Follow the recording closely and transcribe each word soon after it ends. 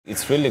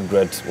It's really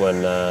great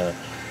when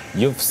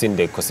you've seen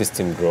the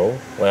ecosystem grow,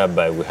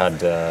 whereby we had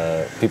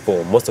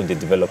people, most of the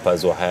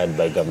developers were hired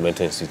by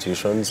governmental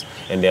institutions,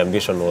 and the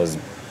ambition was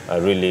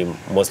really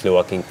mostly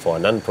working for a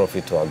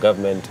non-profit or a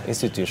government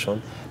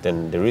institution.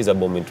 Then there is a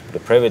boom into the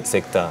private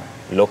sector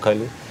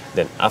locally.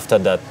 Then after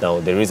that,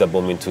 now there is a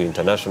boom into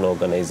international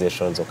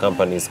organizations or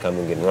companies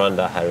coming in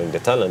Rwanda, hiring the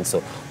talent.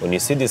 So when you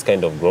see this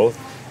kind of growth,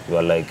 you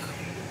are like,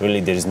 really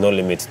there is no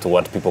limit to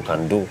what people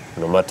can do,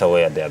 no matter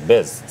where they are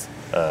based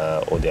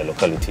or their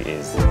locality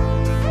is.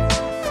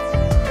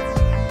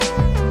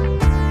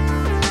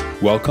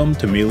 Welcome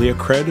to Melia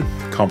Cred,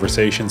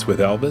 Conversations with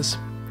Elvis.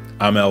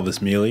 I'm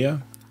Elvis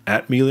Melia.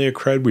 At Melia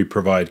Cred, we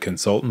provide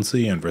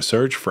consultancy and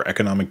research for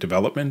economic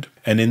development.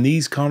 And in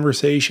these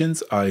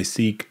conversations, I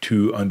seek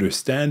to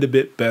understand a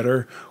bit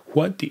better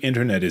what the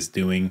internet is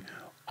doing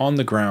on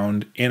the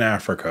ground in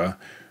Africa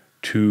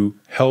to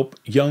help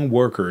young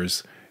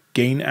workers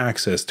gain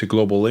access to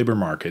global labor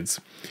markets,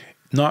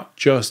 not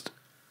just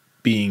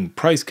being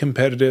price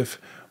competitive,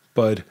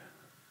 but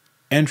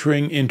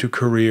entering into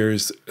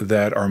careers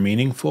that are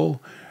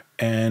meaningful,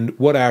 and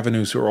what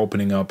avenues are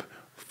opening up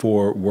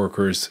for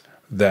workers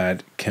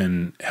that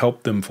can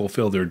help them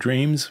fulfill their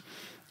dreams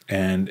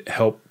and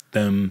help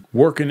them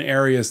work in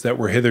areas that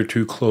were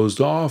hitherto closed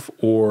off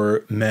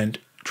or meant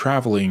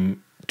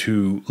traveling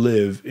to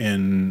live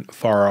in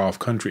far-off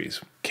countries.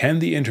 Can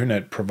the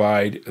internet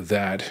provide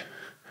that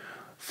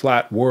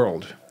flat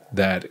world,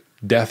 that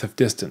death of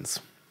distance?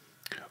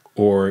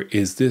 Or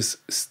is this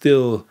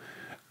still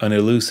an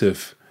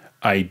elusive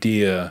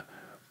idea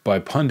by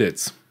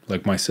pundits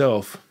like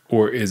myself?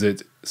 Or is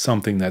it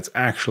something that's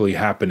actually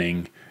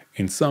happening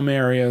in some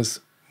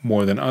areas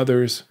more than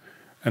others?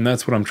 And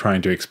that's what I'm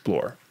trying to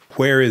explore.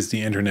 Where is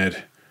the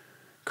internet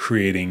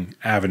creating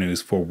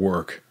avenues for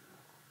work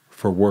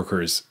for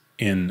workers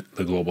in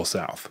the global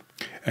south?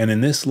 And in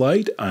this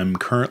light, I'm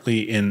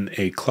currently in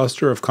a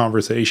cluster of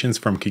conversations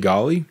from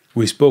Kigali.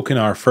 We spoke in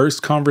our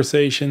first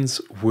conversations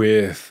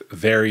with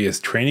various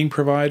training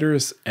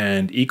providers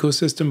and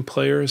ecosystem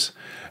players,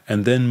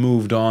 and then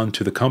moved on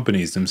to the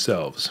companies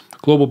themselves.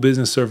 Global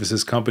business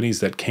services companies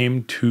that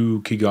came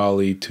to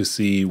Kigali to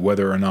see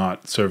whether or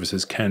not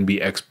services can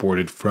be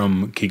exported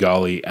from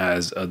Kigali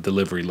as a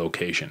delivery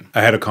location.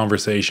 I had a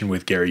conversation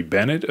with Gary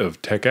Bennett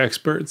of Tech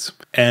Experts,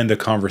 and a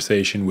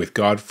conversation with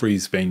Godfrey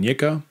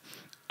Zvenyika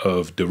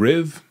of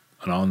Deriv,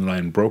 an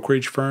online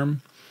brokerage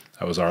firm.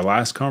 That was our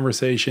last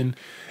conversation.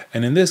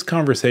 And in this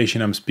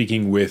conversation, I'm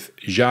speaking with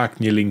Jacques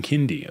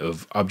Nyilinkindi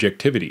of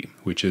Objectivity,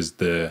 which is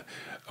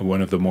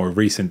one of the more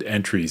recent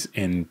entries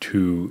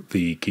into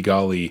the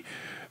Kigali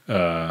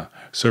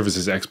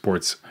services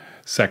exports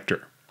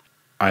sector.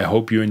 I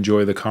hope you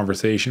enjoy the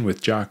conversation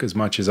with Jacques as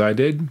much as I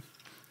did.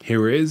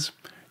 Here is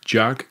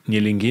Jacques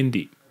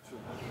Nyilinkindi.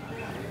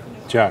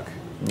 Jacques.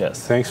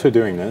 Yes. Thanks for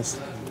doing this.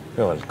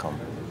 You're welcome.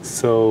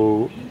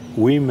 So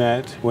we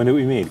met, when did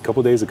we meet? A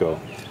couple days ago.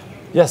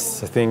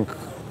 Yes, I think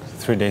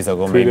 3 days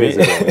ago, 3 maybe. days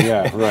ago,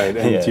 yeah, right.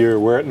 And Yeah.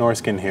 we're at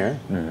Norskin here,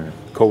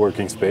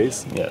 co-working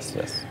space. Yes,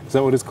 yes. Is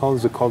that what it's called?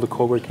 Is it called a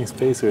co-working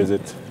space, or is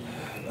it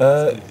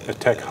a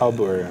tech hub?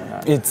 Or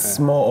It's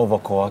more of a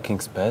co-working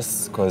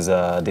space because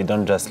they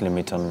don't just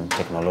limit on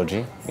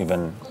technology.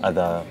 Even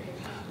other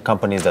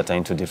companies that are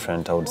into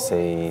different, I would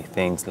say,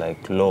 things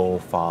like law,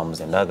 farms,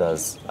 and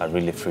others are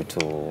really free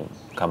to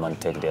come and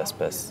take their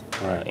space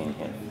in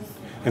here.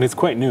 And it's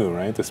quite new,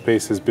 right? The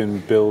space has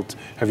been built.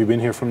 Have you been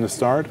here from the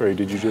start, or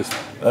did you just?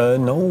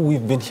 No,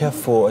 we've been here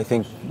for, I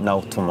think,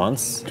 now 2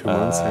 months. 2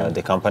 months, yeah.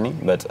 The company,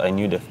 but I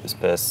knew the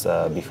space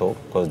before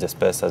because the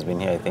space has been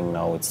here. I think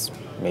now it's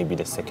maybe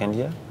the second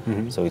year,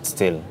 so it's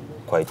still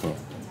quite new.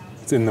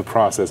 It's in the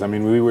process. I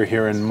mean, we were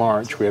here in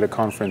March. We had a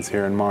conference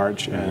here in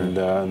March, and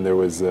there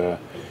was, there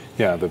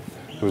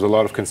was a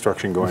lot of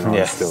construction going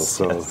on still.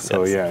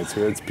 So yeah,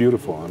 it's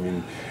beautiful. I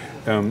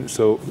mean,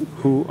 so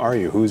who are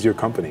you? Who's your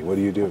company? What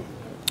do you do?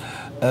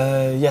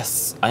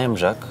 Yes, I am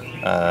Jacques.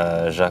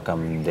 Jacques,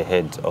 I'm the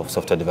head of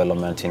software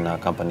development in a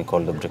company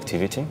called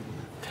Objectivity.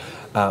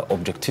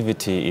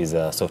 Objectivity is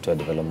a software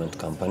development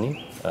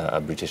company,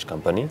 a British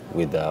company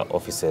with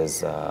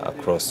offices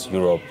across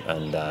Europe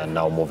and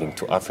now moving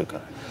to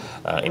Africa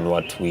in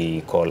what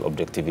we call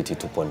Objectivity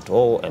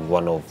 2.0. And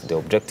one of the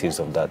objectives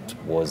of that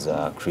was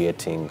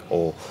creating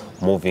or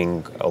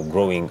moving or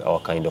growing our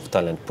kind of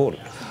talent pool.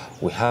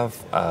 We have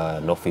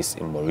an office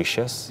in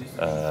Mauritius,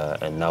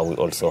 and now we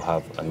also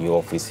have a new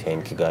office here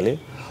in Kigali,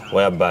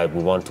 whereby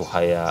we want to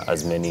hire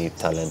as many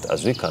talent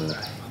as we can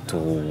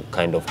to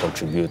kind of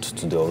contribute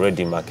to the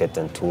already market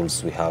and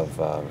tools we have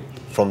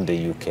from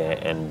the UK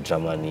and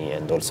Germany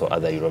and also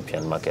other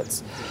European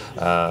markets.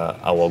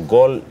 Our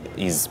goal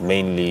is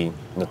mainly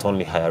not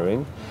only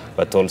hiring,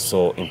 but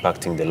also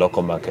impacting the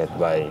local market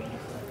by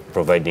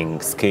providing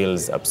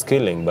skills,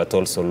 upskilling, but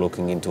also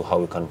looking into how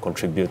we can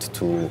contribute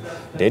to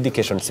the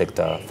education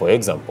sector, for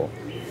example.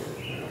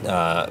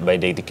 By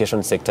the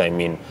education sector, I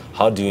mean,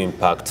 how do you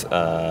impact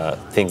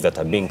things that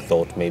are being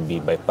taught maybe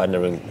by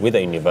partnering with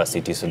a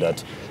university so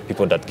that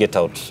people that get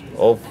out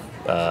of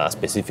a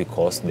specific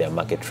course, they are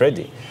market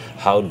ready?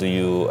 How do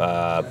you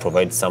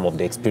provide some of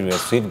the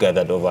experience we've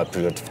gathered over a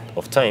period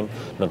of time,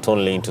 not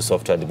only into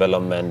software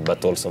development,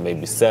 but also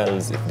maybe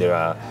sales? If there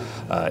are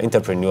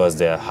entrepreneurs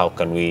there, how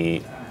can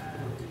we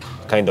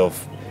kind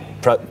of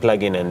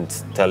plug in and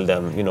tell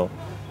them, you know,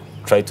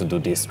 try to do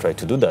this, try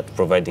to do that,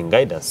 providing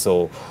guidance.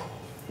 So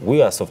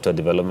we are a software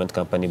development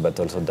company, but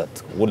also that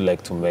would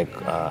like to make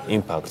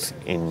impact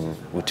in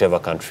whichever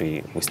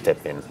country we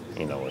step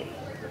in a way.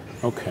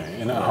 Okay,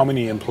 and how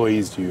many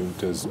employees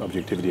does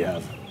Objectivity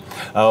have?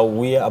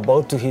 We are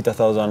about to hit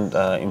 1,000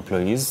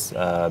 employees,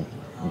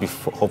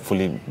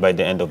 hopefully by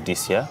the end of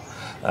this year.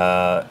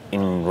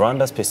 In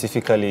Rwanda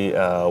specifically,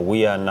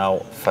 we are now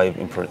 5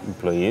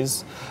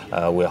 employees.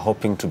 We are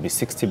hoping to be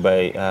 60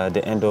 by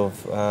the end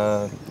of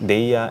the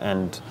year,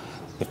 and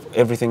if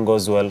everything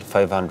goes well,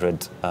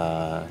 500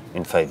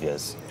 in 5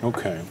 years.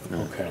 Okay,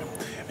 okay.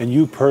 And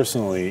you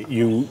personally,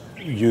 you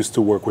used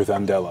to work with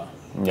Andela,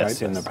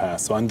 right, in the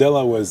past. So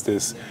Andela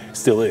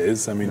still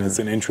is, I mean, it's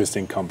an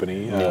interesting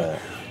company.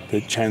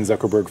 The Chan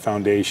Zuckerberg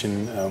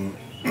Foundation,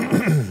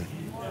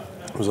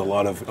 there was a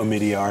lot of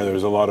Omidyar, there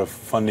was a lot of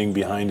funding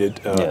behind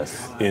it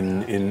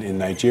in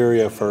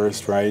Nigeria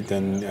first, right?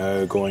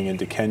 Then going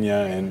into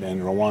Kenya and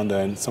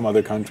Rwanda and some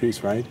other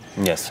countries, right?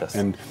 Yes, yes.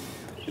 And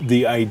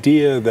the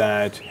idea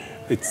that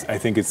I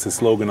think it's the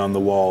slogan on the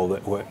wall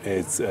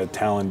that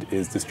talent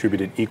is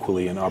distributed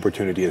equally and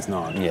opportunity is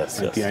not. Yes,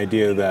 like the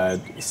idea that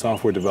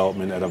software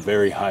development at a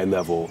very high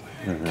level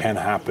can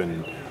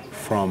happen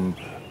from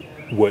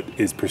what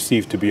is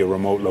perceived to be a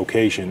remote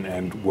location,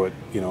 and what,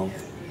 you know,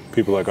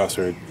 people like us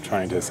are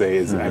trying to say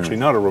is actually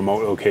not a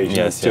remote location.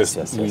 Yes, it's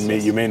just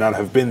you may not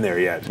have been there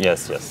yet.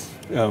 Yes, yes.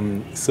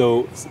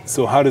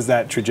 So how does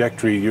that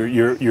trajectory?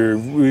 You're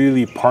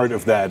really part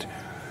of that,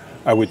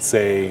 I would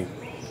say,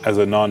 as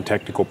a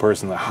non-technical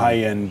person, the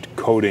high-end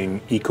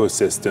coding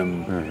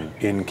ecosystem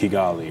in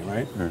Kigali,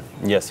 right?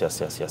 Yes, yes,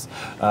 yes, yes.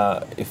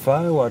 If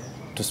I were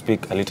to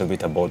speak a little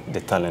bit about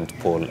the talent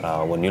pool,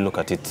 when you look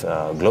at it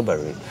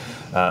globally,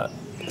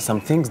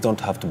 some things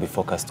don't have to be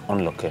focused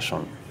on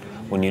location.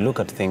 When you look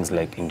at things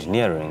like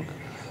engineering,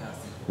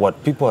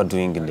 what people are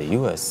doing in the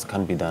US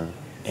can be done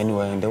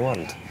anywhere in the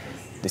world.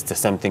 It's the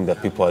same thing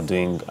that people are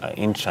doing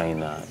in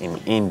China, in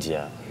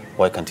India.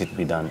 Why can't it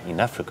be done in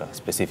Africa,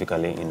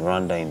 specifically in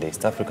Rwanda, in the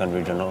East African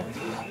region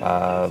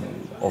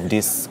of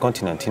this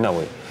continent, in a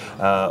way?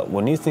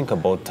 When you think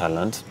about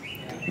talent,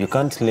 you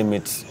can't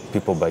limit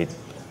people by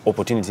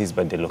opportunities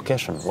by the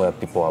location where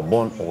people are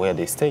born or where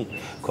they stay,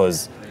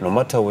 because no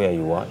matter where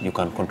you are, you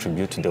can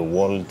contribute to the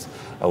world,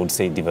 I would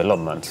say,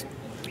 development.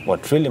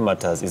 What really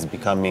matters is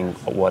becoming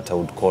what I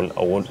would call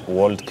a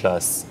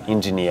world-class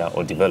engineer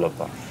or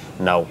developer.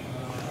 Now,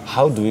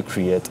 how do we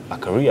create a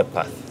career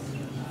path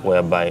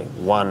whereby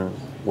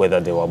whether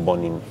they were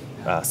born in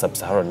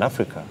sub-Saharan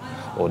Africa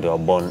or they were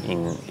born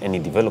in any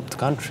developed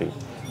country,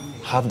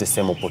 have the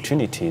same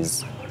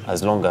opportunities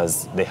as long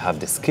as they have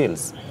the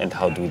skills? And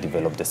how do we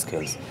develop the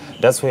skills?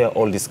 That's where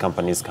all these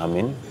companies come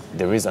in.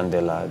 There is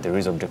Andela, there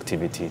is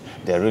Objectivity.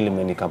 There are really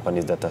many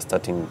companies that are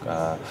starting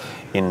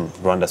in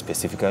Rwanda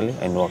specifically.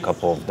 I know a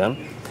couple of them,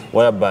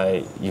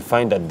 whereby you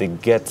find that they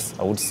get,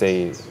 I would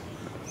say,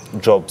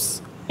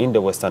 jobs in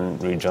the Western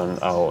region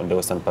or in the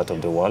Western part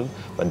of the world,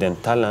 but then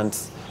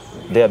talents,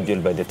 they are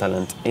built by the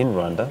talent in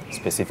Rwanda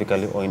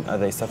specifically, or in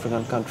other East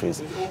African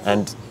countries.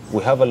 And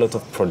we have a lot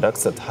of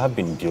products that have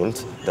been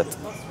built that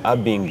are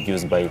being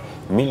used by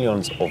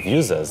millions of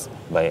users,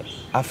 by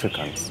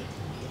Africans.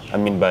 I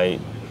mean, by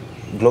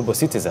global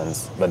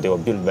citizens, but they were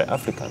built by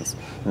Africans.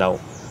 Now,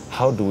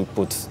 how do we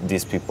put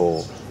these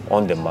people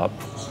on the map?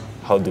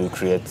 How do we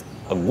create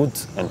a good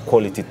and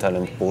quality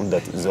talent pool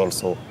that is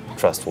also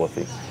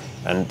trustworthy?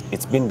 And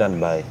it's been done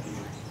by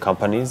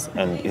companies,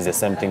 and it's the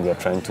same thing we are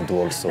trying to do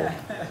also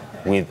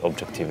with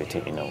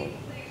Objectivity in a way.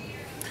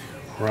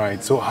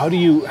 Right. So how do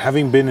you,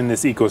 having been in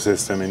this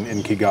ecosystem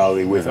in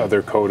Kigali with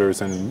other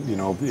coders, and, you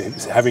know,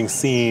 having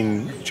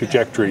seen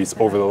trajectories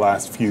over the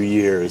last few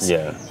years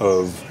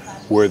of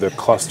where the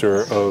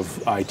cluster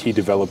of IT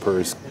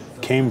developers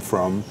came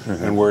from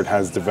and where it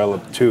has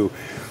developed to,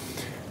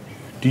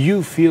 do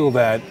you feel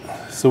that,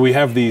 so we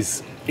have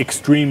these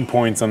extreme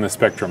points on the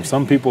spectrum.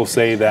 Some people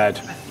say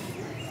that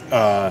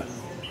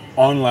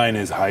online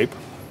is hype.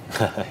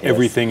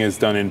 Everything is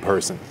done in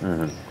person.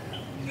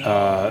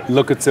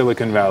 Look at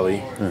Silicon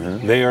Valley.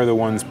 They are the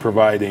ones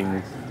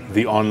providing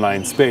the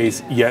online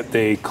space, yet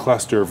they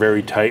cluster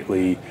very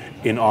tightly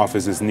in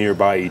offices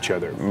nearby each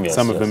other.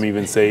 Some of them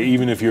even say,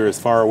 even if you're as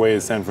far away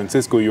as San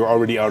Francisco, you're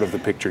already out of the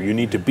picture. You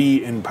need to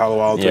be in Palo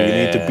Alto. You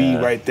need to be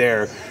right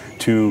there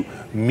to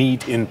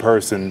meet in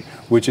person,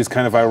 which is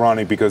kind of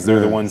ironic because they're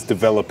the ones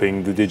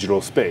developing the digital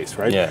space,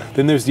 right?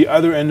 Then there's the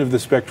other end of the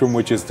spectrum,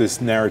 which is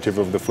this narrative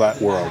of the flat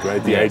world,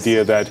 right? The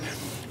idea that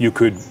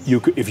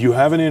if you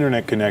have an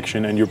internet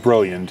connection and you're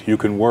brilliant, you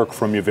can work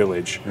from your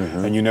village,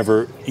 and you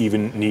never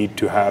even need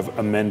to have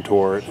a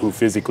mentor who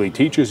physically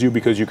teaches you,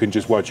 because you can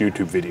just watch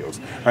YouTube videos,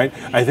 right?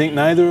 I think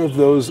neither of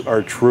those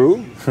are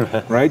true,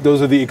 right?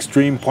 Those are the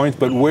extreme points,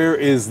 but where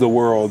is the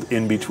world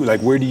in between?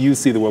 Like, where do you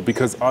see the world?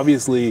 Because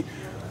obviously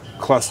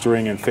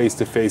clustering and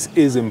face-to-face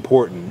is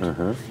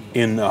important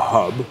in a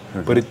hub,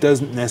 but it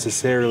doesn't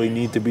necessarily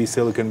need to be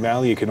Silicon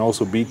Valley. It can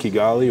also be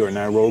Kigali or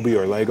Nairobi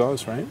or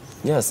Lagos, right?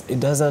 Yes, it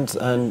doesn't.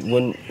 And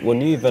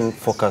when you even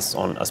focus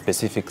on a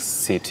specific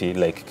city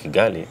like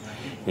Kigali,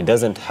 it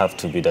doesn't have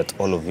to be that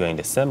all of you are in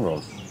the same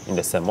room, in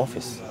the same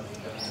office.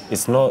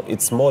 It's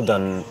more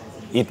than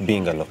it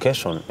being a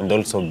location and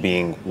also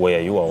being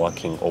where you are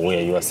working or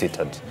where you are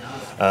seated.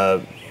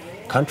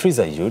 Countries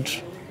are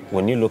huge.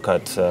 When you look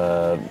at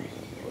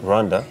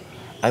Rwanda,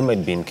 I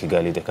might be in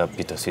Kigali, the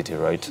capital city,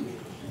 right?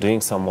 Doing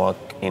some work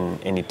in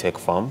any tech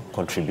firm,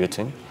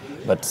 contributing,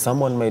 but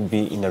someone might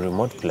be in a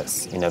remote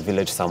place, in a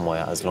village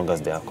somewhere, as long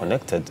as they are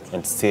connected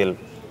and still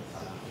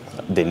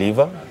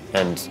deliver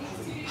and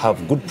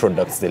have good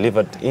products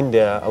delivered in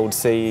their, I would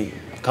say,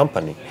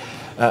 company.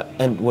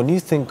 And when you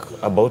think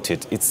about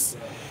it, it's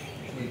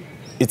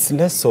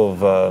less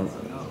of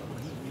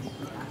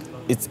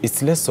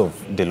it's less of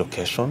the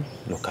location,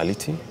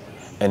 locality,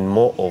 and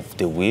more of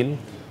the will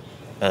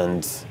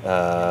and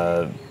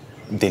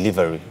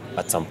delivery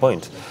at some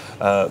point.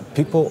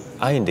 People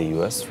are in the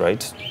US,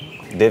 right?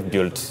 They've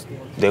built,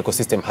 the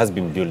ecosystem has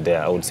been built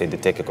there. I would say the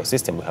tech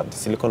ecosystem, we have the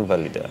Silicon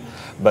Valley there.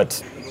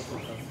 But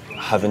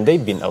haven't they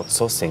been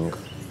outsourcing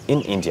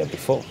in India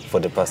before, for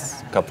the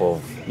past couple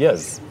of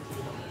years?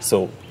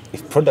 So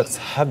if products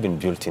have been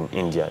built in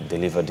India,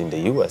 delivered in the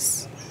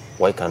US,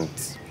 why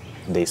can't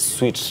they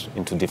switch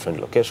into different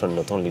locations,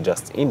 not only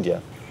just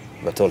India,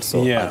 but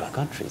also other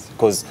countries?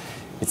 Because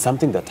it's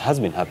something that has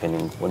been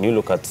happening. When you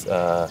look at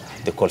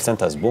the call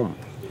centers boom,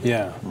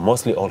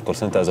 mostly all call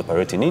centers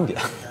operate in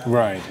India.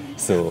 Right.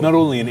 So not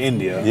only in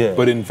India,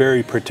 but in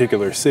very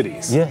particular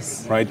cities.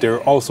 Yes. Right.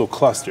 They're also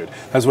clustered.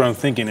 That's what I'm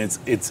thinking.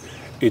 It's.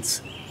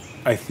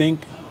 I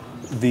think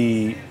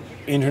the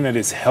internet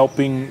is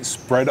helping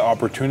spread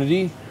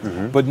opportunity,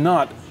 but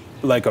not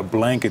like a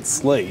blanket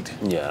slate.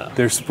 Yeah.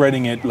 They're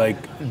spreading it like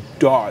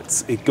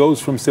dots. It goes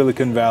from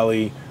Silicon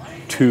Valley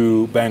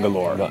to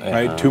Bangalore,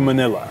 right? To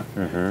Manila,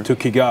 to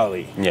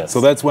Kigali. Yes.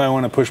 So that's why I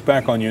want to push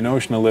back on your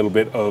notion a little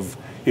bit of,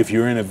 if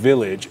you're in a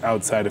village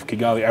outside of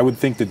Kigali, I would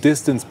think the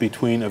distance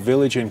between a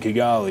village in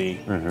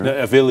Kigali,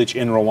 a village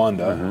in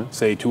Rwanda,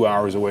 say 2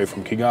 hours away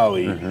from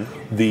Kigali,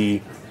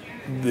 the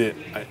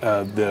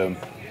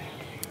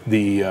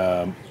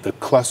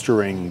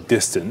clustering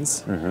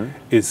distance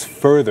is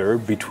further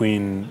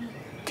between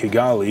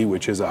Kigali,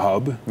 which is a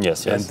hub,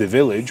 and the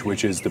village,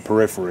 which is the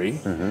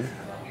periphery.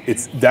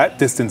 That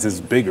distance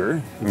is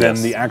bigger than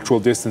the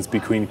actual distance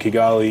between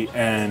Kigali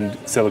and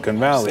Silicon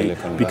Valley,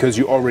 because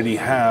you already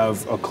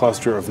have a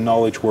cluster of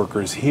knowledge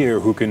workers here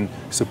who can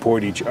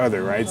support each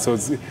other, right? So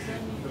it's,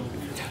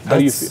 how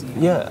do you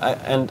feel? Yeah,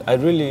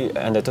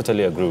 I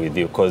totally agree with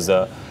you, because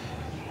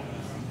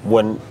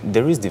when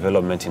there is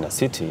development in a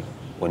city,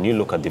 when you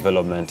look at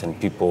development and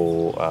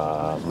people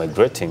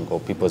migrating, or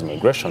people's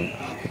migration,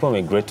 people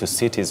migrate to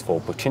cities for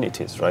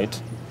opportunities,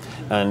 right?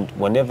 And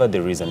whenever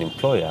there is an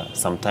employer,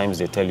 sometimes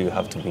they tell you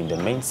have to be in the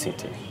main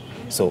city.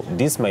 So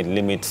this might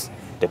limit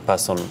the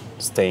person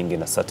staying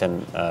in a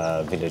certain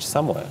village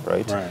somewhere,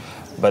 right?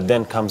 But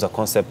then comes a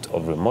concept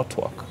of remote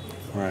work,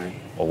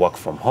 or work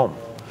from home.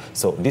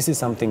 So this is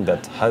something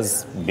that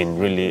has been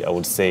really, I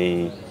would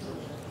say,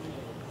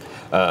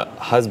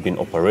 has been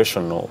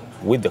operational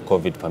with the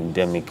COVID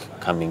pandemic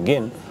coming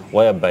in,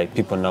 whereby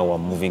people now are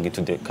moving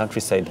into the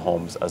countryside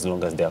homes as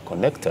long as they are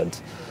connected,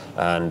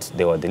 and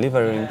they were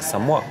delivering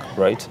some work,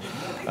 right?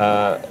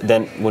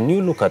 Then when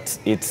you look at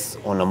it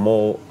on a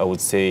more, I would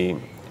say,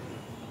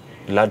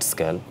 large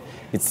scale,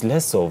 it's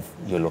less of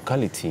your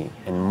locality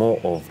and more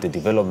of the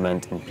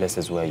development in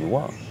places where you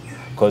are.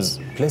 Because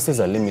places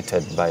are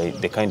limited by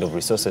the kind of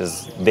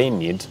resources they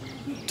need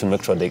to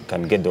make sure they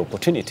can get the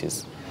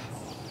opportunities.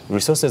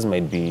 Resources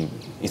might be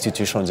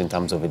institutions in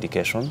terms of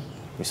education,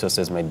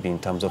 resources might be in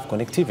terms of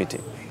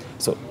connectivity.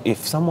 So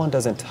if someone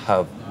doesn't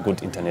have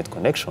good internet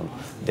connection,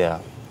 they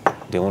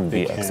won't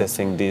be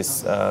accessing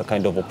these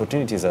kind of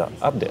opportunities that are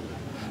up there.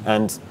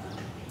 And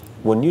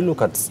when you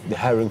look at the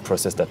hiring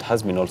process that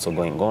has been also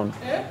going on,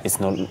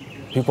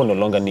 people no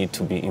longer need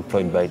to be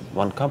employed by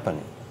one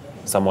company.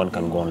 Someone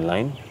can go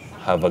online,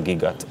 have a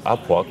gig at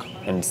Upwork,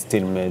 and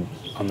still make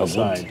on the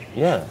side.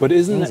 But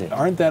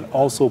aren't that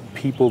also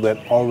people that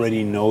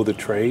already know the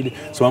trade?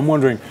 So I'm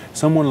wondering,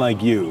 someone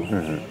like you,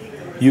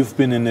 you've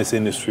been in this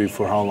industry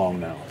for how long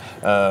now?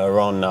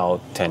 Around now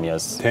 10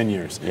 years. 10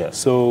 years. Yes.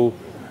 So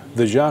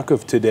the Jacques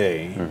of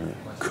today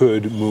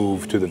could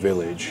move to the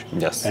village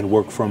and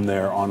work from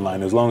there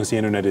online. As long as the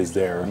internet is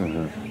there,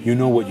 you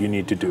know what you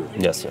need to do.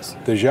 Yes.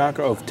 The Jacques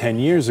of 10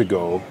 years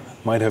ago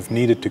might have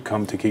needed to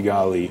come to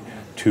Kigali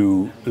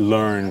to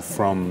learn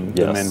from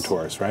the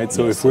mentors, right?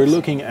 So if we're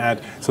looking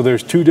at, so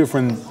there's two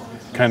different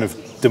kind of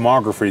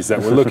demographies that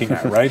we're looking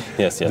at, right?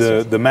 Yes.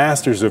 The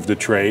masters of the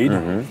trade.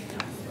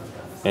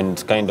 And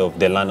kind of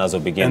the learners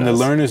or beginners. And the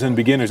learners and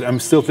beginners.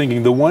 I'm still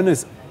thinking the one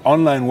is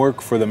online work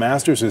for the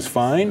masters is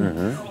fine,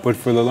 but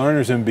for the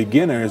learners and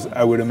beginners,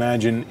 I would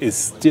imagine is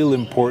still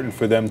important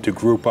for them to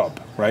group up,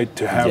 right?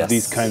 To have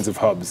these kinds of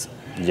hubs.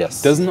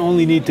 Yes. Doesn't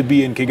only need to be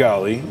in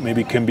Kigali,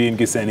 maybe can be in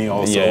Gisenyi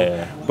also.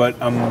 Yeah. But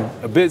I'm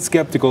a bit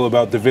skeptical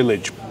about the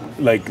village.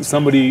 Like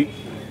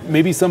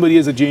maybe somebody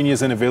is a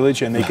genius in a village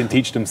and they can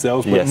teach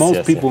themselves, but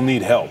most people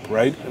need help,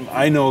 right?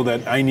 I know that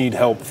I need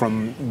help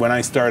from when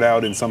I start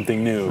out in something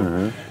new.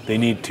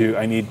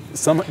 There's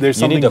something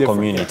different. You need a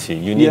community.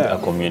 You need a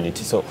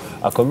community. So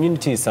a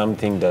community is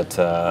something that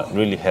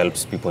really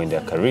helps people in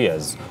their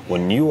careers.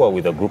 When you are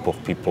with a group of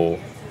people,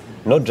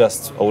 not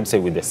just, I would say,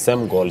 with the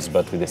same goals,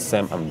 but with the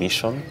same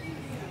ambition,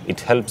 it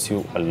helps you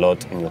a lot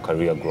in your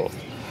career growth.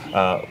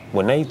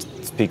 When I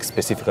speak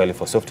specifically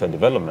for software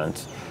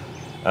development,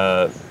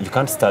 you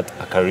can't start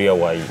a career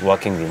while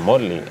working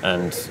remotely,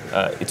 and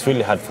it's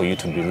really hard for you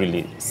to be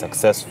really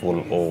successful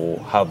or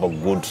have a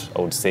good,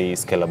 I would say,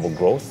 scalable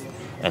growth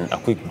and a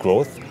quick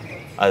growth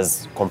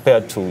as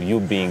compared to you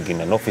being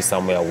in an office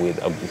somewhere with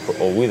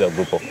a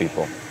group of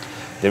people.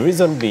 The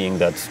reason being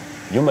that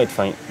you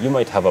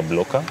might have a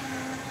blocker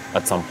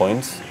at some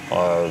point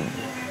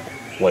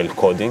while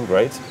coding,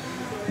 right?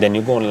 Then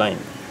you go online,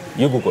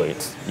 you Google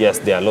it. Yes,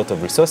 there are a lot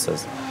of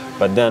resources.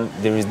 But then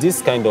there is this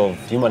kind of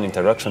human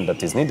interaction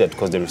that is needed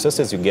because the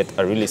resources you get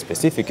are really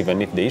specific. Even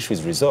if the issue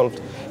is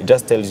resolved, it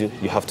just tells you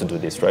have to do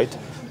this, right?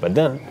 But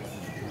then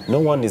no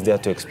one is there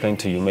to explain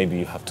to you, maybe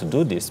you have to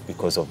do this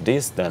because of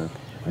this, then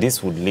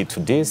this would lead to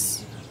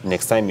this.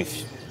 Next time,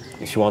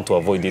 if you want to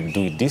avoid it,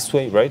 do it this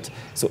way, right?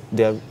 So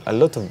there are a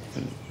lot of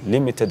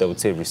limited, I would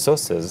say,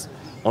 resources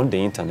on the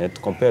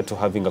internet compared to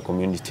having a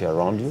community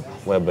around you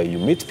whereby you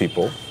meet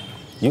people,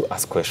 you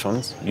ask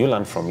questions, you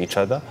learn from each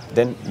other,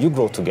 then you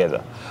grow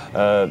together.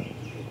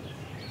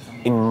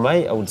 In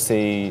my, I would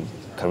say,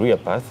 career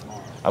path,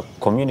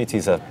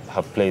 communities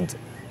have played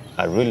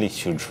a really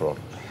huge role.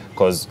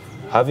 Because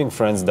having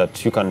friends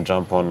that you can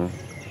jump on,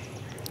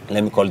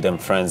 let me call them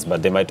friends,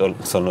 but they might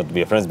also not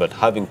be friends, but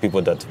having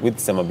people that with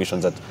same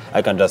ambitions that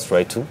I can just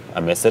write to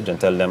a message and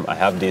tell them, I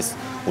have this,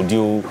 would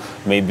you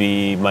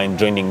maybe mind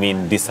joining me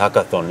in this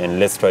hackathon and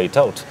let's try it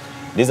out?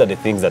 These are the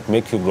things that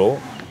make you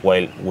grow.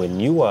 While when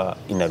you are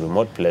in a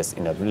remote place,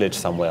 in a village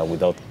somewhere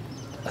without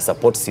a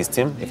support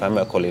system, if I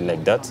may call it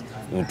like that,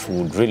 it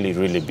would really,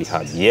 really be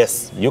hard.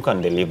 Yes, you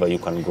can deliver, you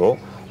can grow,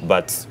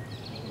 but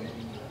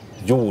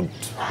you would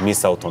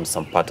miss out on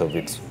some part of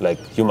it, like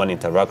human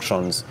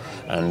interactions.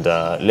 And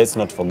let's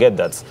not forget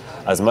that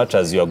as much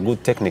as you are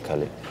good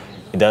technically,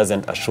 it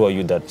doesn't assure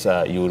you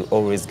that you will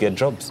always get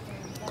jobs.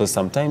 Because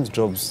sometimes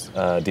jobs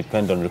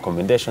depend on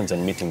recommendations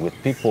and meeting with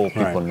people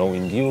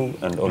knowing you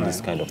and all these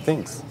kind of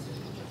things.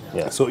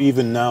 Yeah. So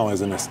even now,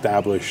 as an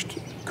established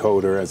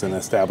coder, as an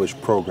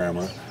established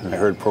programmer, I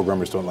heard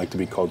programmers don't like to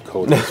be called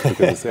coders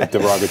because it's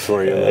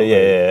derogatory.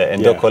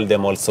 And don't call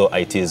them also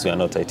ITs. We are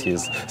not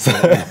ITs. So.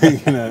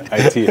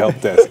 IT help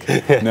desk.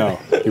 No,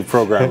 you're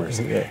programmers.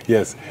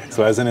 Yes.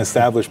 So as an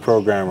established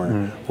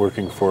programmer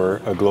working for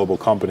a global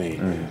company,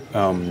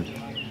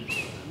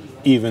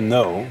 even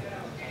though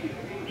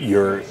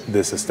you're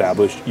this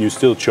established, you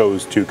still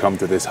chose to come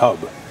to this hub.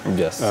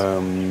 Yes.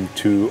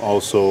 To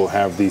also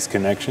have these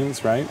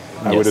connections, right?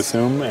 I would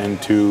assume, and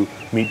to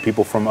meet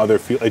people from other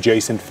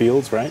adjacent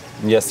fields, right?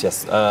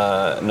 Yes.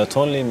 Not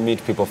only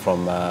meet people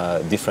from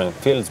different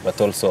fields, but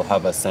also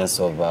have a sense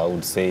of, I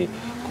would say,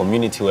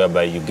 community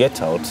whereby you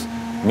get out,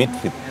 meet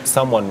with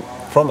someone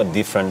from a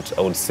different,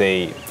 I would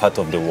say, part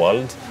of the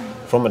world,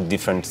 from a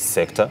different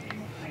sector.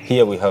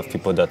 Here we have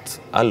people that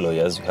are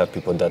lawyers, we have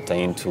people that are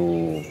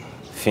into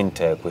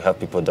fintech, we have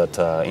people that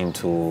are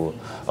into,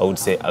 I would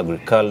say,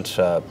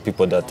 agriculture,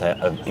 people that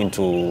are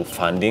into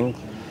funding,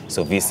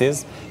 so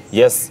VCs.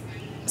 Yes,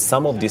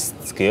 some of these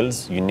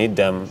skills, you need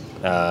them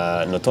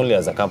not only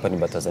as a company,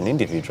 but as an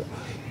individual.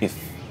 If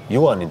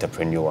you are an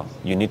entrepreneur,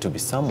 you need to be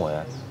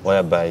somewhere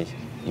whereby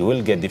you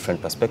will get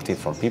different perspective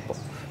from people,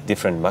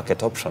 different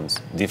market options,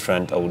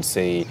 different, I would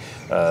say,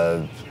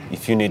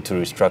 if you need to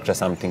restructure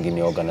something in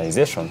your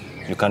organization,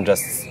 you can't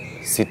just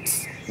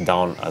sit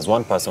down as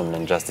one person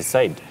and just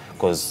decide,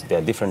 because there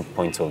are different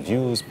points of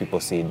views, people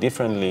see it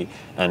differently,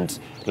 and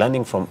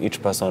learning from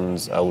each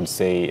person's, I would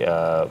say,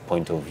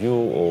 point of view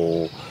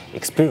or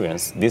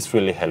experience, this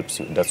really helps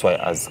you. That's why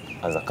as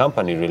a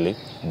company, really,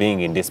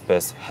 being in this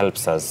space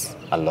helps us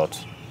a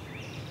lot.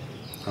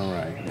 All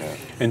right. Yeah.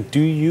 And do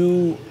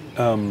you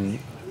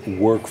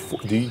work for,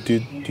 do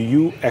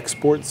you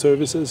export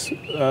services,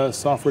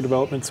 software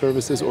development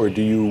services, or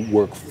do you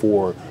work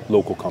for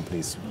local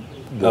companies?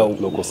 The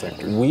local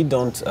sector? We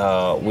don't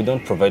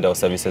provide our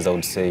services, I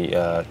would say,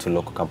 to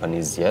local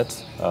companies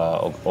yet,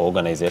 or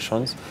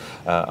organizations.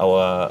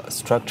 Our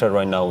structure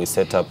right now is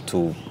set up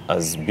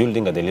as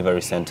building a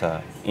delivery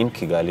center in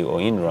Kigali or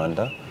in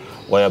Rwanda,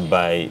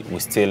 whereby we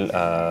still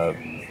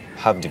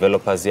have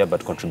developers here,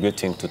 but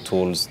contributing to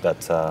tools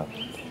that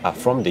are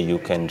from the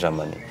UK and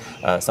Germany.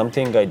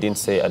 Something I didn't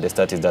say at the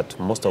start is that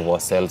most of our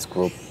sales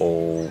group,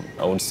 or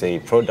I would say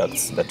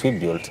products that we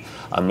built,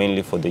 are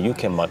mainly for the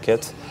UK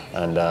market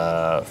and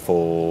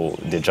for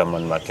the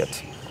German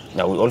market.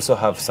 Now, we also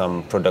have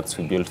some products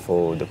we built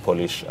for the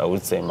Polish, I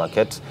would say,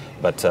 market,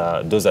 but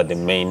those are the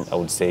main, I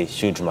would say,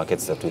 huge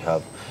markets that we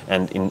have.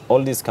 And in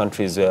all these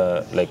countries,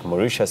 like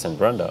Mauritius and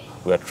Rwanda,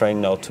 we are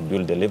trying now to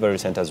build delivery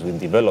centers with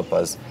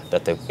developers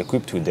that are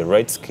equipped with the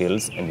right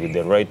skills and with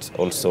the right,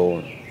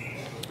 also,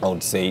 I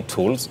would say,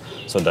 tools,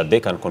 so that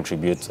they can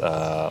contribute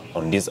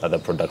on these other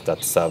products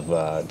that serve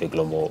the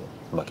global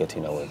market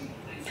in a way.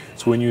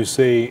 So when you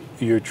say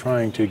you're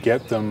trying to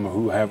get them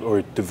who have,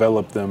 or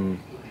develop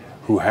them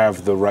who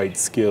have the right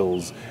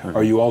skills,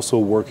 are you also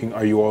working,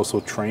 are you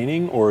also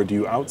training, or do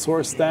you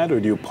outsource that, or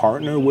do you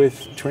partner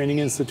with training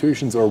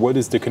institutions, or what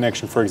is the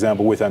connection, for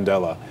example, with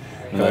Andela?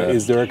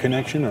 Is there a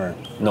connection, or?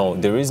 No,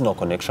 there is no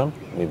connection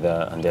with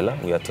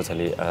Andela. We are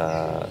totally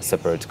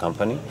separate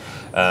company,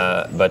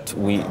 but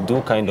we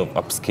do kind of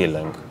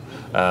upskilling.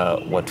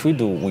 What we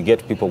do, we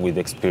get people with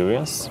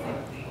experience,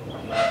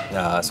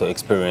 so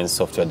experienced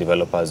software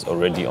developers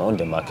already on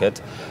the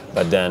market,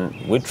 but then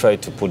we try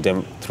to put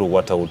them through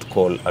what I would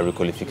call a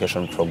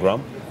requalification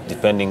program,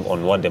 depending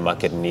on what the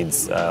market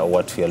needs,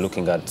 what we are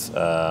looking at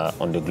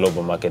on the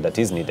global market that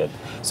is needed.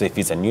 So if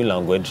it's a new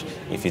language,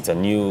 if it's a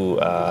new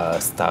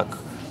stack,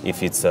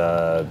 if it's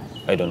a,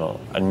 I don't know,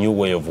 a new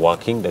way of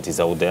working that is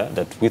out there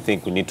that we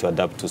think we need to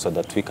adapt to so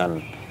that we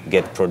can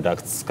get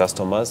products,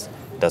 customers,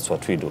 that's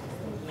what we do.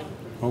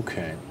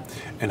 Okay.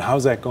 And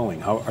how's that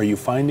going? How are you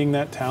finding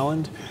that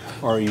talent?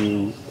 Or are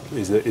you,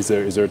 is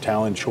there a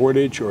talent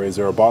shortage, or is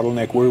there a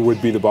bottleneck? Where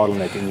would be the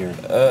bottleneck in your?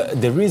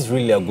 There is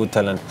really a good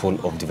talent pool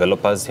of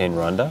developers here in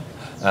Rwanda.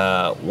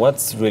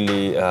 What's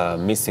really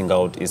missing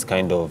out is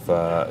kind of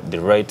the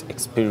right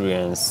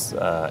experience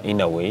in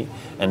a way,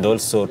 and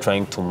also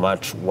trying to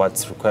match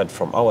what's required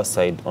from our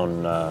side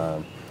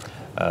on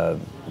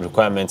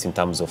requirements in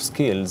terms of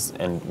skills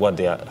and what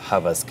they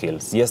have as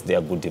skills. Yes, they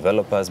are good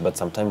developers, but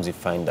sometimes you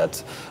find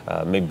that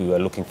maybe we are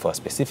looking for a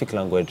specific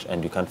language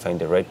and you can't find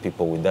the right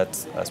people with that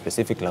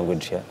specific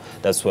language here.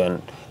 That's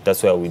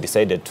where we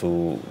decided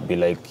to be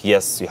like,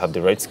 yes, you have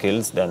the right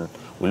skills, then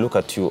we look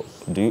at you,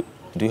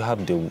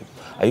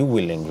 are you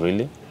willing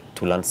really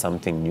to learn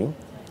something new?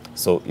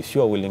 So if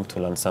you are willing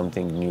to learn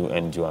something new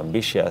and you're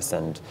ambitious,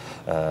 and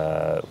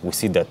we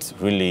see that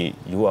really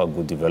you are a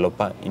good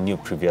developer in your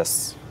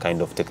previous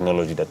kind of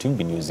technology that you've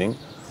been using,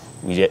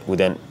 we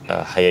then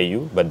hire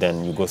you, but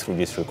then you go through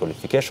this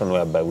requalification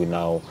whereby we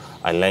now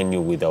align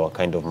you with our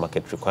kind of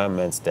market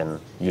requirements, then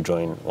you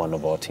join one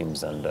of our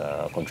teams and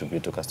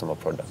contribute to customer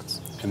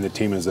products. And the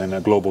team is then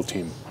a global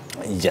team?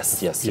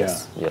 Yes.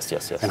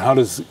 And how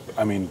does,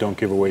 I mean, don't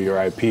give away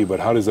your IP, but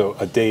how does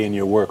a day in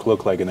your work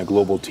look like in a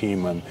global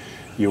team? And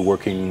you're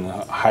working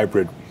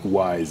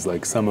hybrid-wise,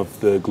 like some of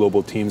the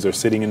global teams are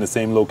sitting in the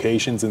same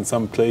locations in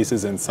some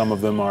places, and some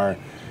of them are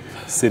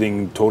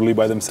sitting totally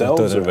by themselves?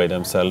 Totally by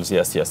themselves,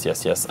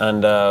 yes.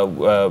 And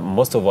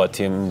most of our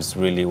teams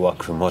really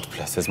work remote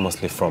places,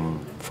 mostly from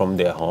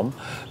their home.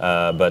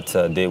 But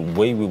the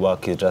way we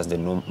work is just the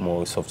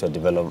normal software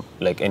development,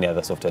 like any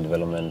other software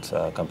development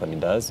company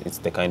does. It's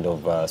the kind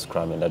of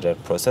Scrum and Agile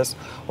process,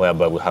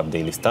 whereby we have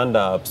daily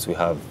stand-ups, we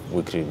have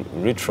weekly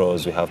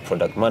retros, we have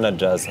product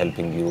managers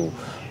helping you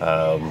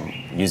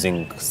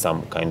using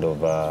some kind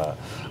of, I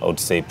would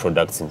say,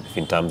 products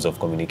in terms of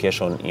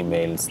communication,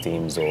 emails,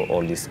 Teams, or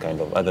all these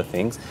kind of other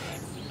things.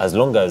 As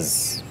long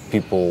as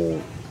people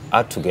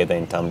are together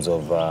in terms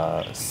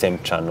of same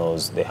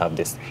channels, they have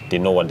this, they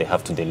know what they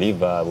have to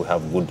deliver. We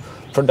have good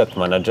product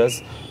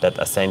managers that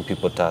assign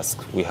people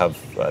tasks. We have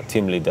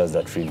team leaders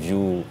that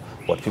review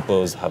what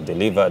people have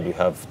delivered. We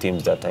have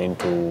teams that are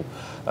into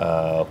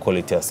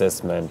quality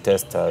assessment,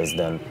 testers.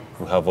 Then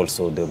we have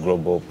also the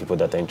global people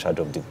that are in charge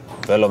of the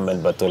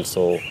development, but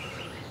also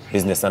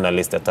business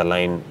analysts that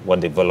align what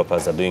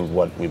developers are doing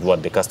with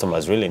what the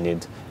customers really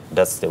need.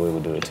 That's the way we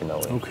do it in our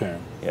way. Okay.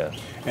 Yeah.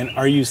 And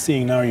are you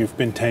seeing now, you've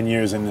been 10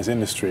 years in this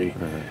industry,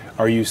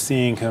 are you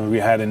seeing, kind of, we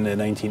had in the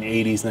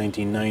 1980s,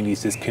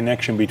 1990s, this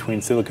connection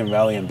between Silicon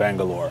Valley and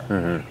Bangalore,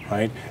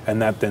 right?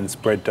 And that then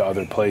spread to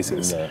other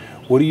places. Yeah.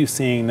 What are you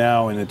seeing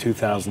now in the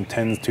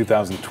 2010s,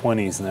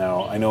 2020s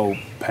now? I know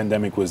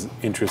pandemic was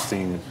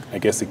interesting. I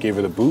guess it gave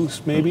it a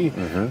boost, maybe,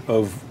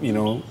 of, you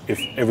know, if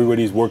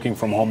everybody's working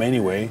from home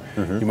anyway,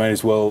 you might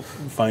as well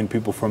find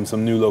people from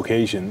some new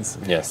locations.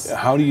 Yes.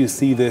 How do you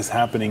see this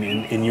happening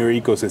in your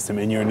ecosystem,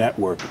 in your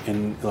network?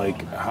 In,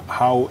 like,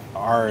 how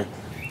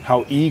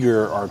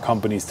eager are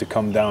companies to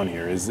come down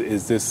here?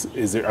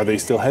 Are they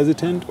still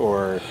hesitant,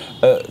 or?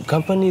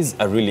 Companies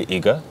are really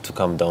eager to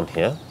come down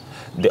here.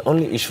 The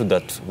only issue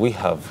that we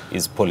have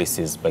is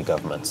policies by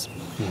governments.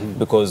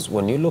 Because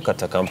when you look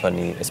at a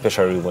company,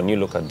 especially when you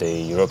look at the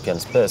European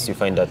space, you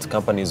find that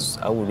companies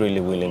are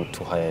really willing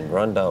to hire in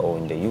Rwanda, or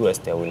in the US,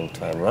 they are willing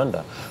to hire in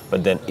Rwanda.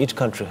 But then each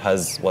country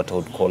has what I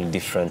would call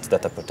different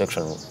data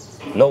protection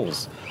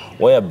laws,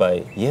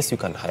 whereby, yes, you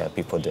can hire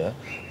people there,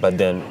 but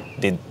then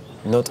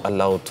not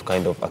allowed to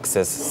kind of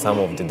access some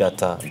of the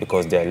data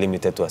because they are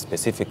limited to a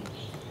specific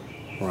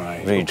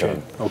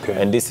region.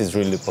 Okay. And this is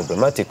really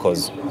problematic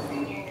because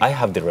I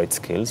have the right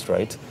skills,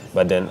 right?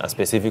 But then a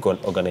specific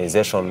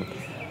organization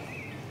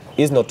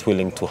is not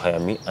willing to hire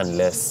me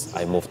unless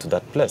I move to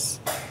that place.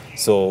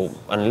 So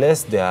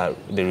unless there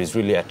is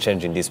really a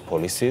change in these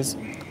policies,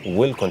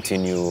 we'll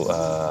continue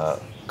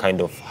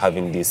kind of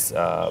having these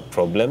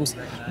problems.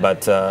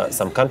 But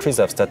some countries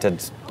have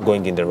started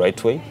going in the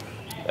right way.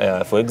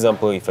 For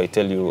example, if I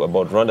tell you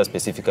about Rwanda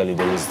specifically,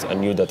 there is a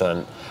new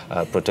data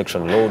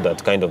protection law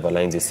that kind of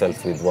aligns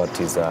itself with what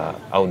is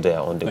out there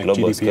on the like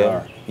global GDPR.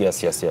 scale.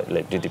 Yes,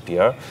 like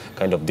GDPR,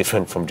 kind of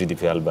different from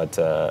GDPR, but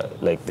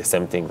like the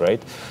same thing,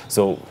 right?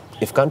 So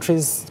if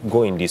countries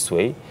go in this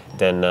way,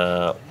 then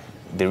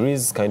there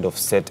is kind of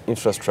set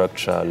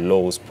infrastructure,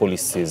 laws,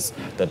 policies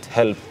that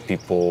help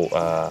people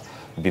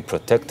be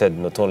protected,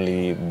 not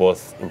only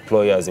both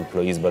employers,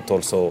 employees, but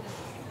also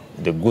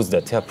the goods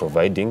that they are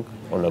providing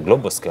on a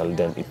global scale,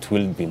 then it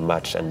will be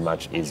much and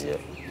much easier.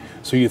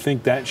 So you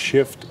think that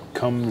shift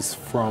comes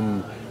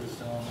from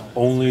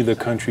only the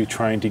country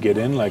trying to get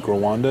in, like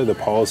Rwanda? The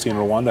policy in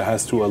Rwanda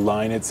has to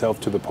align itself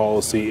to the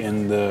policy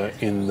in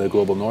the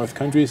global north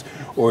countries,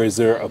 or is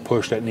there a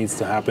push that needs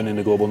to happen in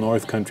the global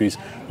north countries,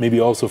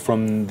 maybe also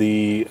from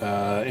the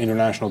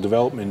international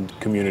development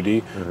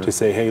community, to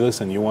say, hey,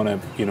 listen, you want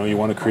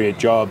to create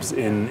jobs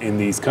in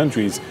these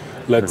countries,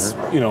 let's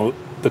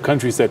the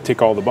countries that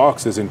tick all the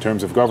boxes in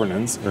terms of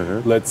governance,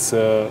 let's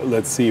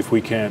see if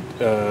we can't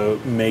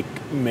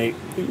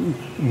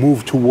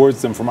move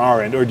towards them from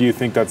our end. Or do you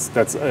think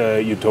that's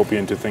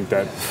utopian to think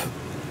that?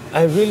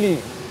 I really,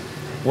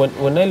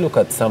 when I look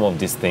at some of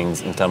these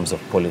things in terms of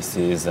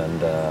policies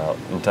and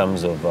in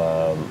terms of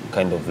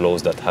kind of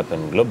laws that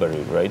happen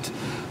globally, right?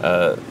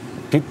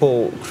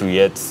 People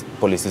create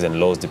policies and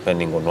laws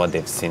depending on what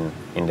they've seen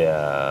in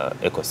their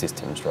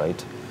ecosystems,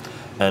 right?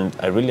 And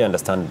I really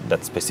understand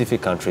that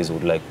specific countries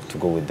would like to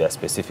go with their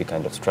specific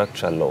kind of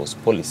structure, laws,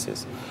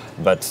 policies.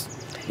 But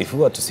if we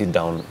were to sit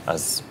down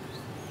as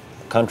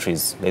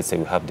countries, let's say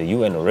we have the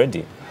UN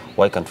already,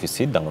 why can't we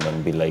sit down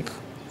and be like,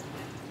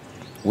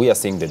 we are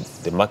seeing that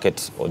the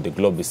market or the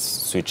globe is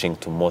switching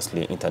to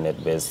mostly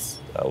internet-based,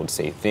 I would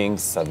say,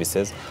 things,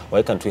 services.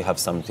 Why can't we have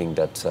something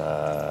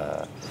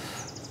that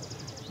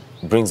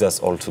brings us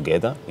all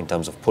together in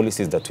terms of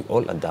policies that we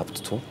all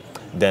adapt to?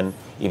 Then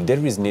if there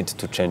is need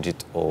to change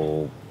it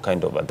or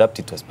kind of adapt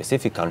it to a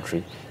specific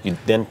country, you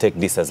then take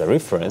this as a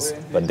reference,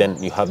 but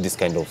then you have this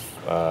kind of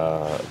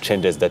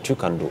changes that you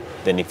can do.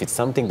 Then if it's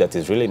something that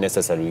is really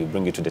necessary, you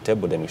bring it to the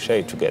table, then we share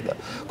it together.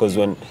 Because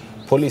when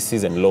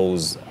policies and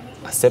laws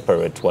are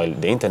separate while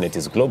the internet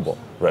is global,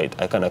 right?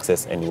 I can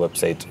access any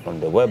website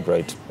on the web,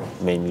 right?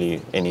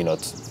 Mainly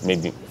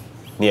maybe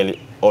nearly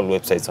all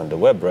websites on the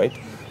web, right?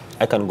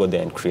 I can go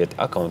there and create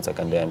accounts. I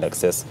can there and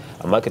access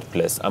a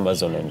marketplace,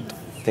 Amazon and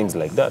things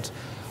like that.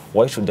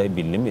 Why should I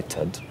be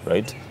limited,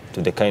 right,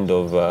 to the kind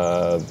of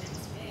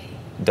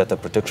data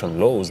protection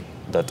laws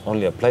that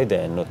only apply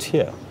there and not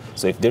here?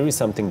 So if there is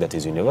something that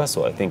is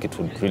universal, I think it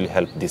would really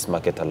help this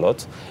market a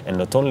lot, and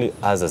not only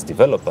us as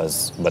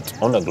developers, but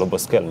on a global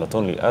scale, not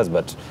only us,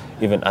 but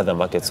even other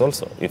markets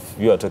also. If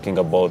you are talking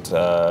about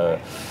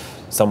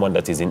someone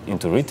that is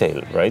into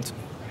retail, right,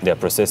 they are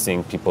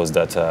processing people's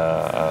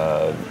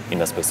data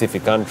in a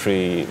specific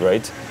country,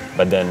 right?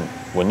 But then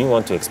when you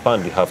want to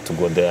expand, you have to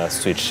go there,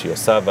 switch your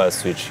server,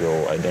 switch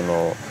your,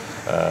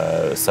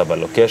 server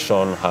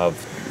location, have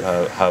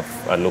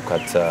a look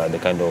at the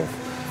kind of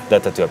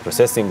data that you are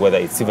processing, whether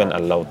it's even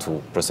allowed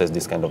to process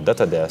this kind of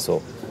data there.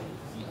 So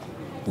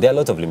there are a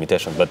lot of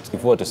limitations, but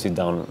if we were to sit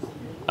down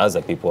as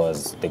a people,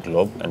 as the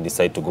globe, and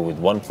decide to go with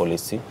one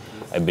policy,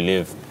 I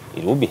believe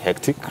it will be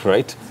hectic,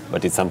 right?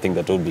 But it's something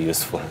that will be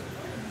useful.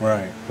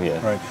 Right.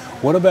 Yeah. Right.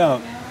 What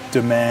about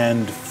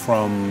demand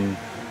from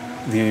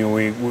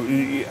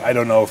I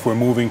don't know if we're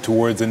moving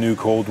towards a new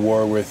Cold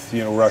War with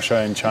Russia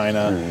and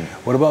China.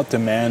 What about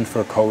demand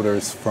for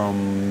coders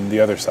from the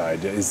other side?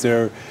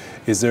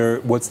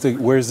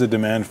 Where's the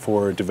demand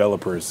for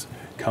developers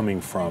coming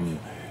from?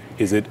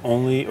 Is it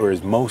only or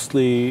is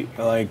mostly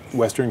like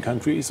Western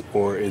countries,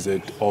 or is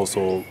it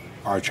also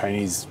are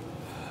Chinese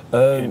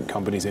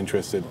companies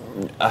interested?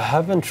 I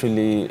haven't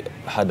really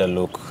had a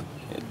look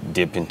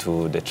deep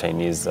into the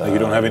Chinese. You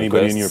don't have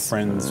anybody in your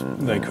friends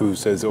like who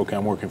says, "Okay,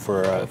 I'm working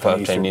for a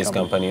Chinese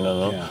company."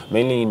 No. Yeah.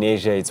 Mainly in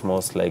Asia, it's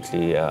most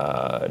likely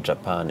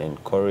Japan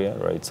and Korea,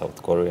 right?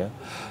 South Korea,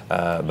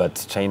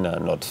 but China,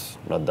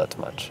 not that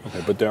much.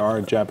 Okay, but there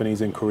are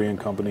Japanese and Korean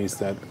companies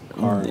that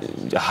are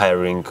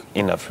hiring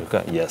in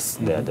Africa. Yes,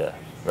 they're there.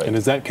 Right. And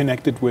is that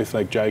connected with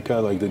like JICA,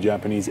 like the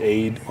Japanese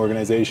aid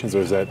organizations,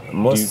 or is that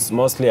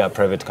mostly are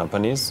private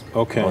companies?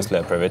 Okay. Mostly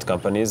are private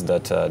companies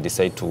that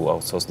decide to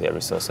outsource their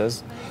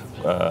resources.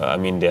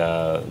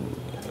 Their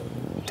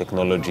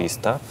technology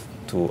staff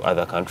to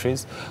other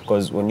countries.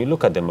 Because when you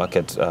look at the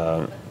market,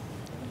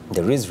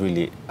 there is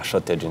really a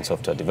shortage in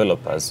software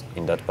developers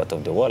in that part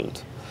of the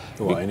world.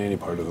 Well, in any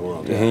part of the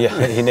world. Yeah,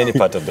 yeah, in any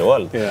part of the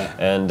world. Yeah.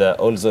 And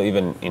also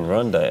even in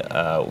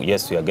Rwanda,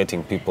 yes, we are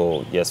getting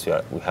people, yes,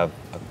 we have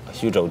a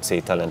huge, I would say,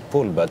 talent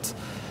pool, but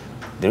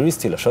there is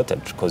still a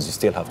shortage because you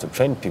still have to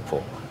train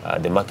people.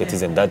 The market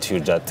isn't that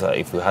huge that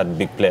if we had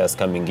big players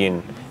coming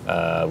in,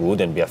 we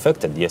wouldn't be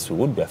affected. Yes, we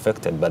would be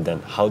affected, but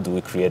then how do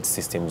we create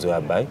systems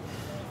whereby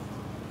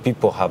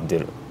people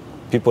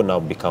now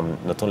become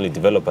not only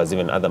developers,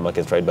 even other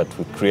markets, right? But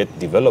we create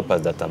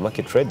developers that are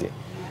market ready.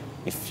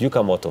 If you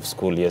come out of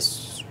school,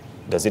 yes,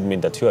 does it mean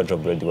that you are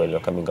job ready while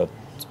you're coming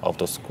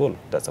out of school?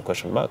 That's a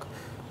question mark.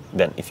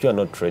 Then if you are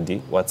not ready,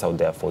 what's out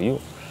there for you?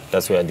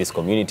 That's where these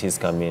communities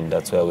come in.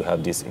 That's where we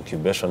have these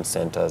incubation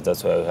centers.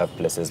 That's where we have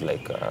places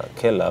like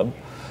K-Lab,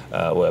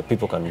 where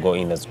people can go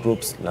in as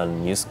groups,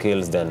 learn new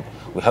skills. Then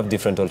we have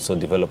different also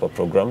developer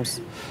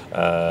programs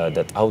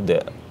that out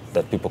there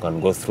that people can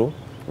go through.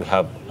 We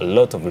have a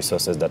lot of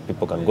resources that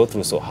people can go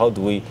through. So how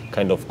do we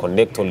kind of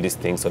connect all these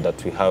things so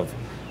that we have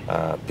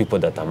people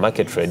that are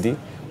market ready,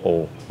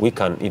 or we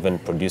can even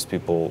produce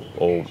people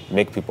or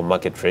make people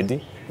market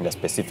ready in a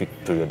specific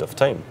period of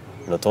time?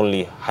 Not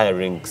only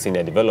hiring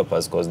senior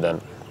developers, because then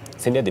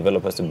senior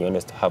developers, to be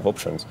honest, have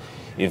options.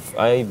 If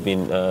I've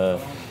been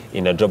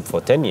in a job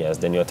for 10 years,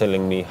 then you're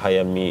telling me,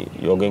 hire me,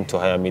 you're going to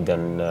hire me,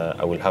 then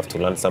I will have to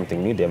learn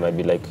something new. They might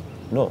be like,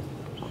 no,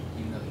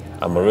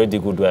 I'm already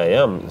good where I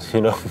am,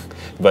 you know.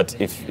 But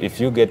if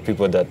you get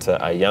people that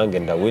are young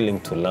and are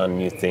willing to learn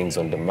new things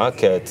on the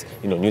market,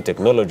 you know, new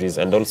technologies,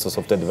 and also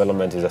software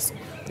development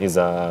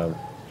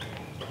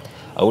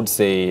I would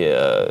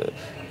say,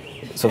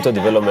 software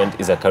development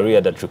is a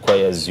career that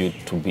requires you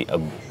to be a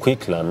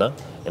quick learner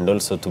and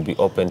also to be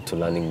open to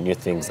learning new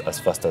things as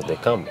fast as they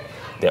come.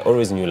 There are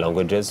always new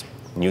languages,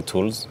 new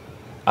tools,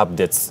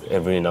 updates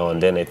every now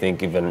and then. I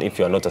think even if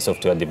you're not a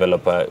software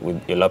developer,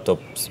 with your laptop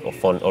or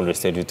phone always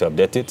tells you to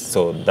update it.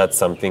 So that's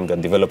something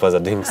that developers are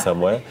doing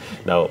somewhere.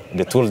 Now,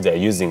 the tools they're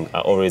using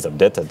are always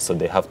updated, so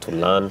they have to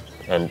learn.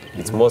 And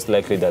it's most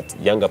likely that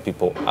younger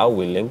people are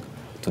willing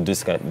to do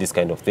this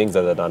kind of things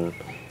rather than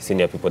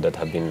senior people that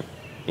have been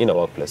in a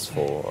workplace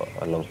for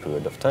a long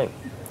period of time.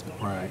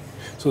 Right.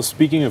 So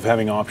speaking of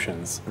having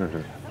options,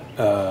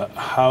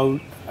 how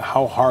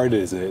hard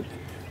is it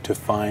to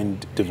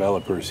find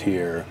developers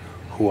here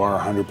who are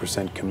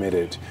 100%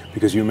 committed?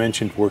 Because you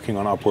mentioned working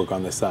on Upwork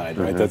on the side,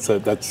 right?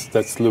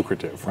 That's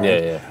lucrative, right? Yeah,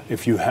 yeah.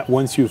 If you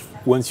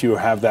once you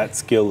have that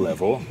skill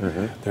level,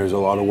 there's a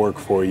lot of work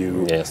for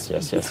you. Yes,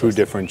 through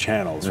different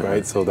channels,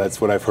 right? So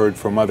that's what I've heard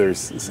from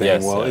others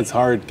saying. It's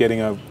hard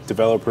getting a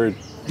developer.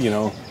 You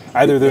know,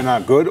 either they're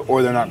not good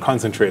or they're not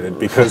concentrated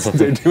because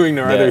they're doing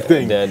their other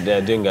thing.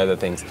 They're doing other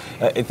things.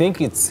 I think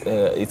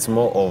it's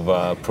more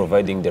of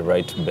providing the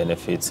right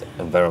benefits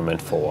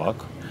environment for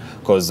work,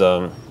 because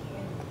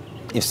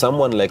if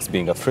someone likes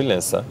being a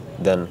freelancer,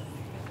 then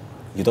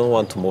you don't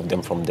want to move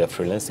them from their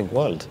freelancing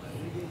world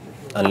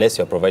unless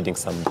you're providing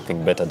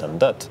something better than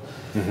that.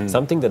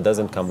 Something that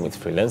doesn't come with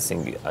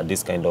freelancing are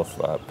this kind of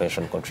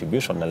pension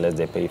contribution, unless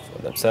they pay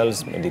for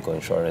themselves, medical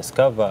insurance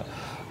cover,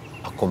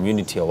 a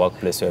community, a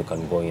workplace where you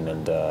can go in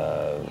and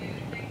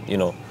you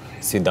know,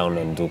 sit down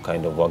and do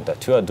kind of work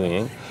that you are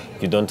doing.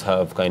 You don't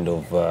have kind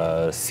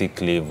of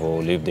sick leave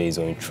or leave days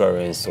or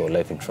insurance or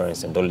life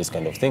insurance and all these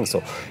kind of things.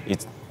 So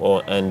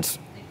and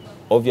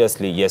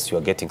obviously, yes, you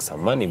are getting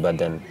some money, but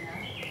then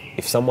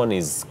if someone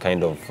is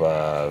kind of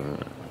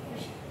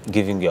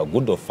giving you a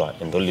good offer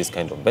and all these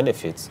kind of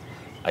benefits,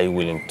 are you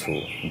willing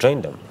to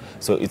join them?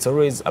 So it's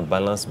always a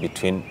balance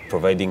between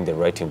providing the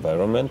right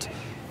environment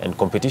and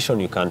competition.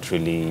 You can't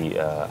really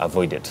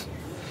avoid it.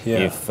 Yeah.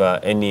 If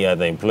any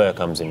other employer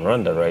comes in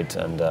Rwanda, right,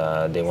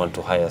 and they want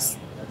to hire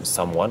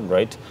someone,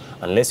 right,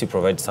 unless you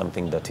provide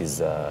something that is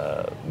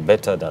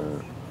better than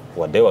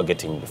what they were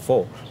getting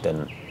before,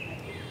 then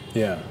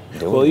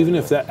well, even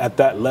if at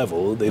that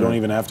level, they don't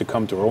even have to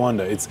come to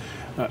Rwanda.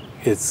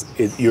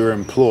 You're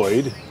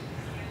employed,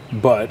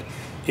 but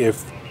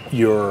if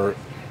your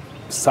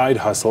side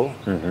hustle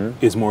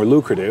is more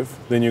lucrative,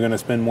 then you're going to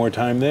spend more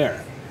time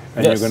there,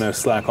 and you're going to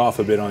slack off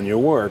a bit on your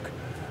work.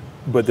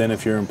 But then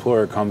if your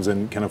employer comes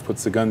and kind of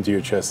puts the gun to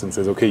your chest and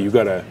says, okay, you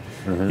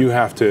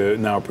have to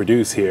now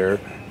produce here,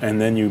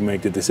 and then you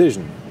make the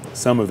decision.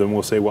 Some of them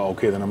will say, well,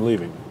 okay, then I'm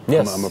leaving.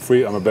 Yes. I'm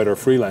a better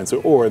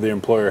freelancer, or the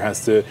employer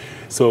has to.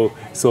 So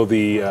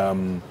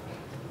the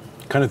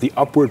kind of the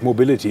upward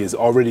mobility is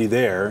already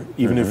there,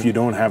 even if you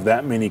don't have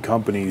that many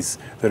companies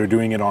that are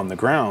doing it on the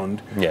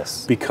ground.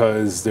 Yes.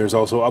 Because there's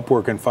also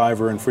Upwork and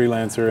Fiverr and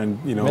Freelancer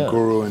and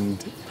Guru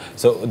and.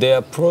 So there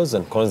are pros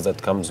and cons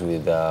that comes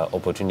with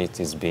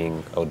opportunities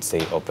being, I would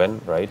say,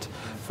 open, right?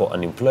 For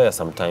an employer,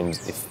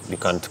 sometimes if you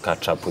can't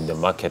catch up with the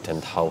market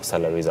and how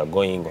salaries are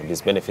going or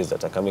these benefits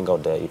that are coming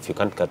out there, if you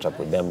can't catch up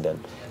with them, then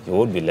you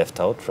would be left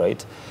out,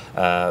 right?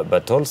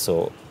 But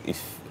also,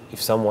 if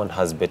someone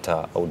has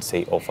better, I would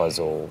say, offers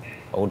or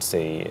I would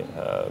say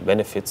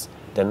benefits,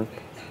 then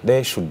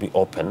they should be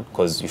open,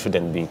 because you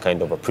shouldn't be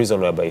kind of a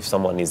prison whereby if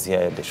someone is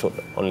here, they should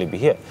only be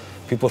here.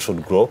 People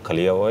should grow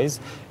career-wise,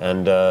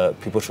 and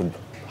people should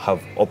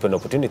have open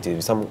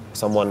opportunities.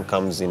 Someone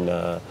comes in,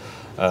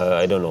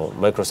 I don't know,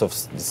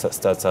 Microsoft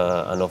starts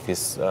an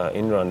office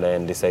in Rwanda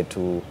and decide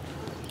to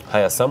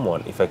hire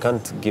someone. If I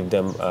can't give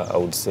them, I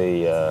would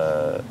say,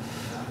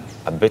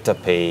 a better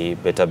pay,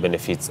 better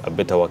benefits, a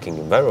better working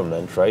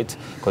environment, right?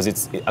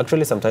 Because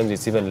actually sometimes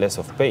it's even less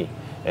of pay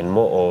and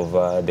more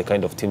of the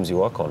kind of teams you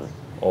work on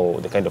or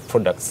the kind of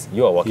products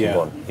you are working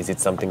on. Is it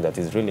something that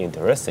is really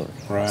interesting?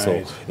 Right.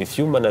 So if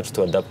you manage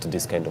to adapt to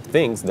these kind of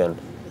things, then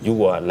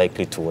you are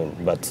likely to win.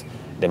 But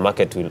the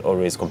market will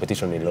always,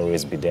 competition will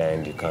always be there,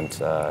 and you can't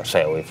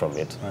shy away from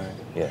it. Right.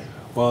 Yeah.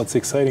 Well, it's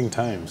exciting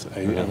times.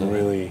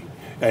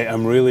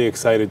 I'm really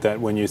excited that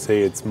when you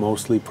say it's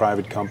mostly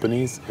private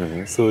companies,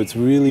 so it's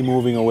really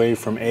moving away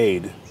from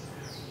aid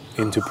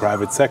into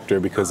private sector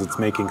because it's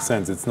making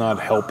sense. It's not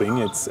helping.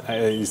 It's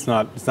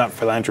not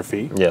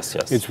philanthropy. Yes,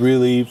 yes. It's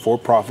really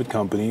for-profit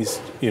companies,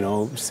 you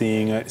know,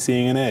 seeing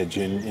an edge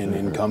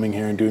in coming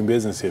here and doing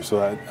business here.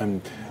 So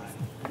I'm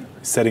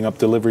setting up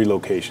delivery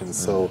locations.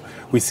 So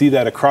we see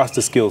that across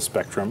the skills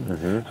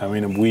spectrum. I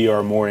mean, we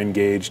are more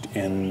engaged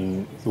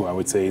in, well, I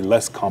would say,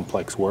 less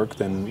complex work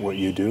than what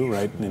you do,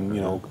 right? In,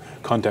 you know,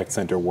 contact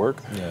center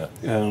work.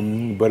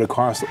 Yeah. But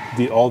across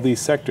all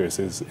these sectors,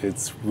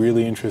 it's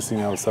really interesting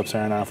how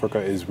Sub-Saharan Africa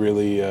is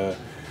really,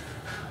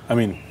 I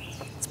mean,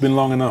 it's been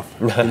long enough.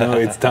 You know,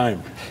 it's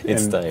time.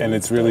 And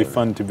it's really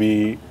fun to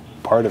be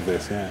part of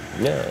this. Yeah.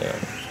 Yeah.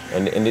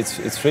 And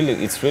it's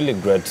really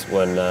great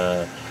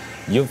when.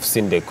 You've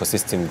seen the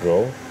ecosystem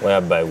grow,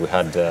 whereby we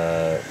had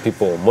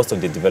people, most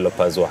of the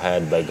developers were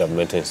hired by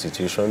governmental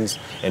institutions,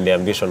 and the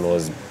ambition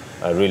was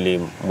really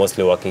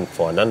mostly working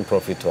for a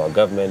non-profit or a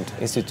government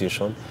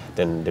institution.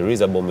 Then there is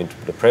a boom into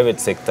the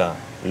private sector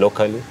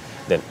locally.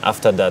 Then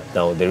after that,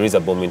 now there is a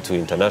boom into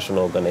international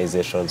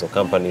organizations or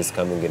companies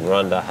coming in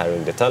Rwanda,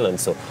 hiring the talent.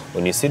 So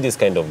when you see this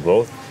kind of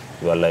growth,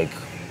 you are like,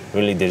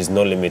 really there is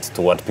no limit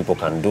to what people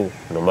can do,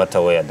 no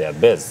matter where they are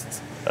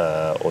based.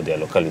 Or their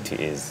locality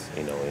is,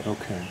 in a way.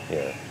 Okay.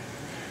 Yeah.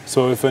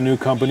 So if a new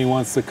company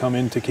wants to come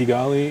into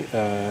Kigali,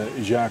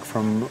 Jacques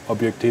from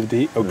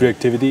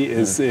Objectivity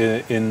is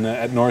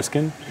at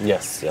Norskin.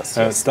 Yes.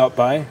 Stop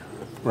by,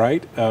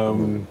 right?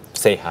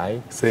 Say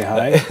hi. Say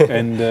hi,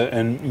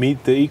 and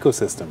meet the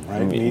ecosystem,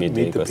 right?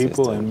 Meet the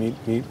people and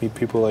meet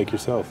people like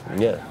yourself.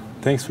 Yeah.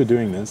 Thanks for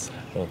doing this.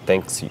 Well,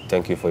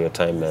 thank you for your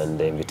time and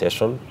the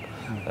invitation.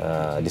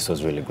 This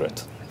was really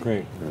great.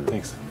 Great.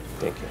 Thanks.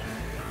 Thank you.